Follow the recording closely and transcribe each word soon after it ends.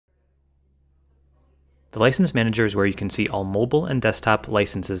The License Manager is where you can see all mobile and desktop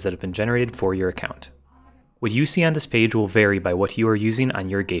licenses that have been generated for your account. What you see on this page will vary by what you are using on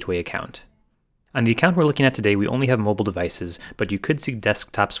your Gateway account. On the account we're looking at today, we only have mobile devices, but you could see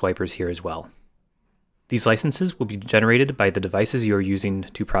desktop swipers here as well. These licenses will be generated by the devices you are using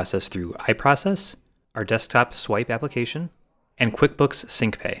to process through iProcess, our desktop swipe application, and QuickBooks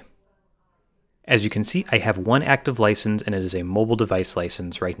SyncPay. As you can see, I have one active license and it is a mobile device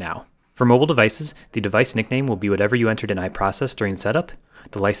license right now. For mobile devices, the device nickname will be whatever you entered in iProcess during setup.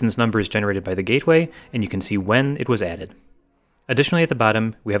 The license number is generated by the gateway, and you can see when it was added. Additionally, at the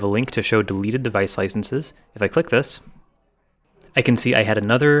bottom, we have a link to show deleted device licenses. If I click this, I can see I had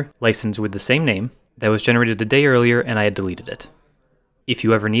another license with the same name that was generated a day earlier and I had deleted it. If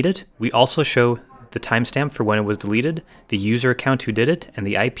you ever need it, we also show the timestamp for when it was deleted, the user account who did it, and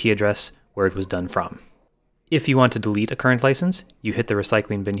the IP address where it was done from. If you want to delete a current license, you hit the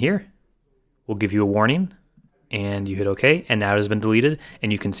recycling bin here. We'll give you a warning, and you hit OK, and now it has been deleted,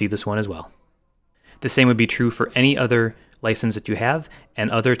 and you can see this one as well. The same would be true for any other license that you have, and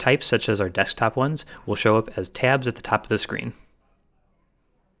other types, such as our desktop ones, will show up as tabs at the top of the screen.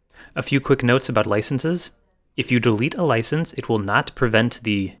 A few quick notes about licenses. If you delete a license, it will not prevent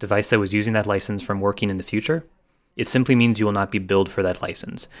the device that was using that license from working in the future. It simply means you will not be billed for that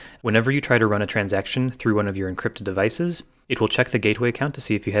license. Whenever you try to run a transaction through one of your encrypted devices, it will check the gateway account to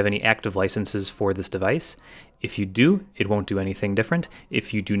see if you have any active licenses for this device. If you do, it won't do anything different.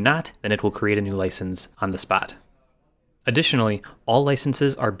 If you do not, then it will create a new license on the spot. Additionally, all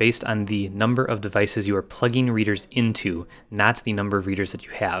licenses are based on the number of devices you are plugging readers into, not the number of readers that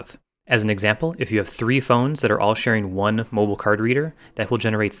you have. As an example, if you have 3 phones that are all sharing one mobile card reader, that will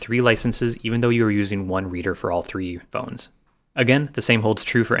generate 3 licenses even though you are using one reader for all 3 phones. Again, the same holds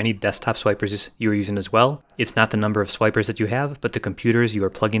true for any desktop swipers you are using as well. It's not the number of swipers that you have, but the computers you are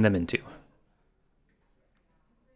plugging them into.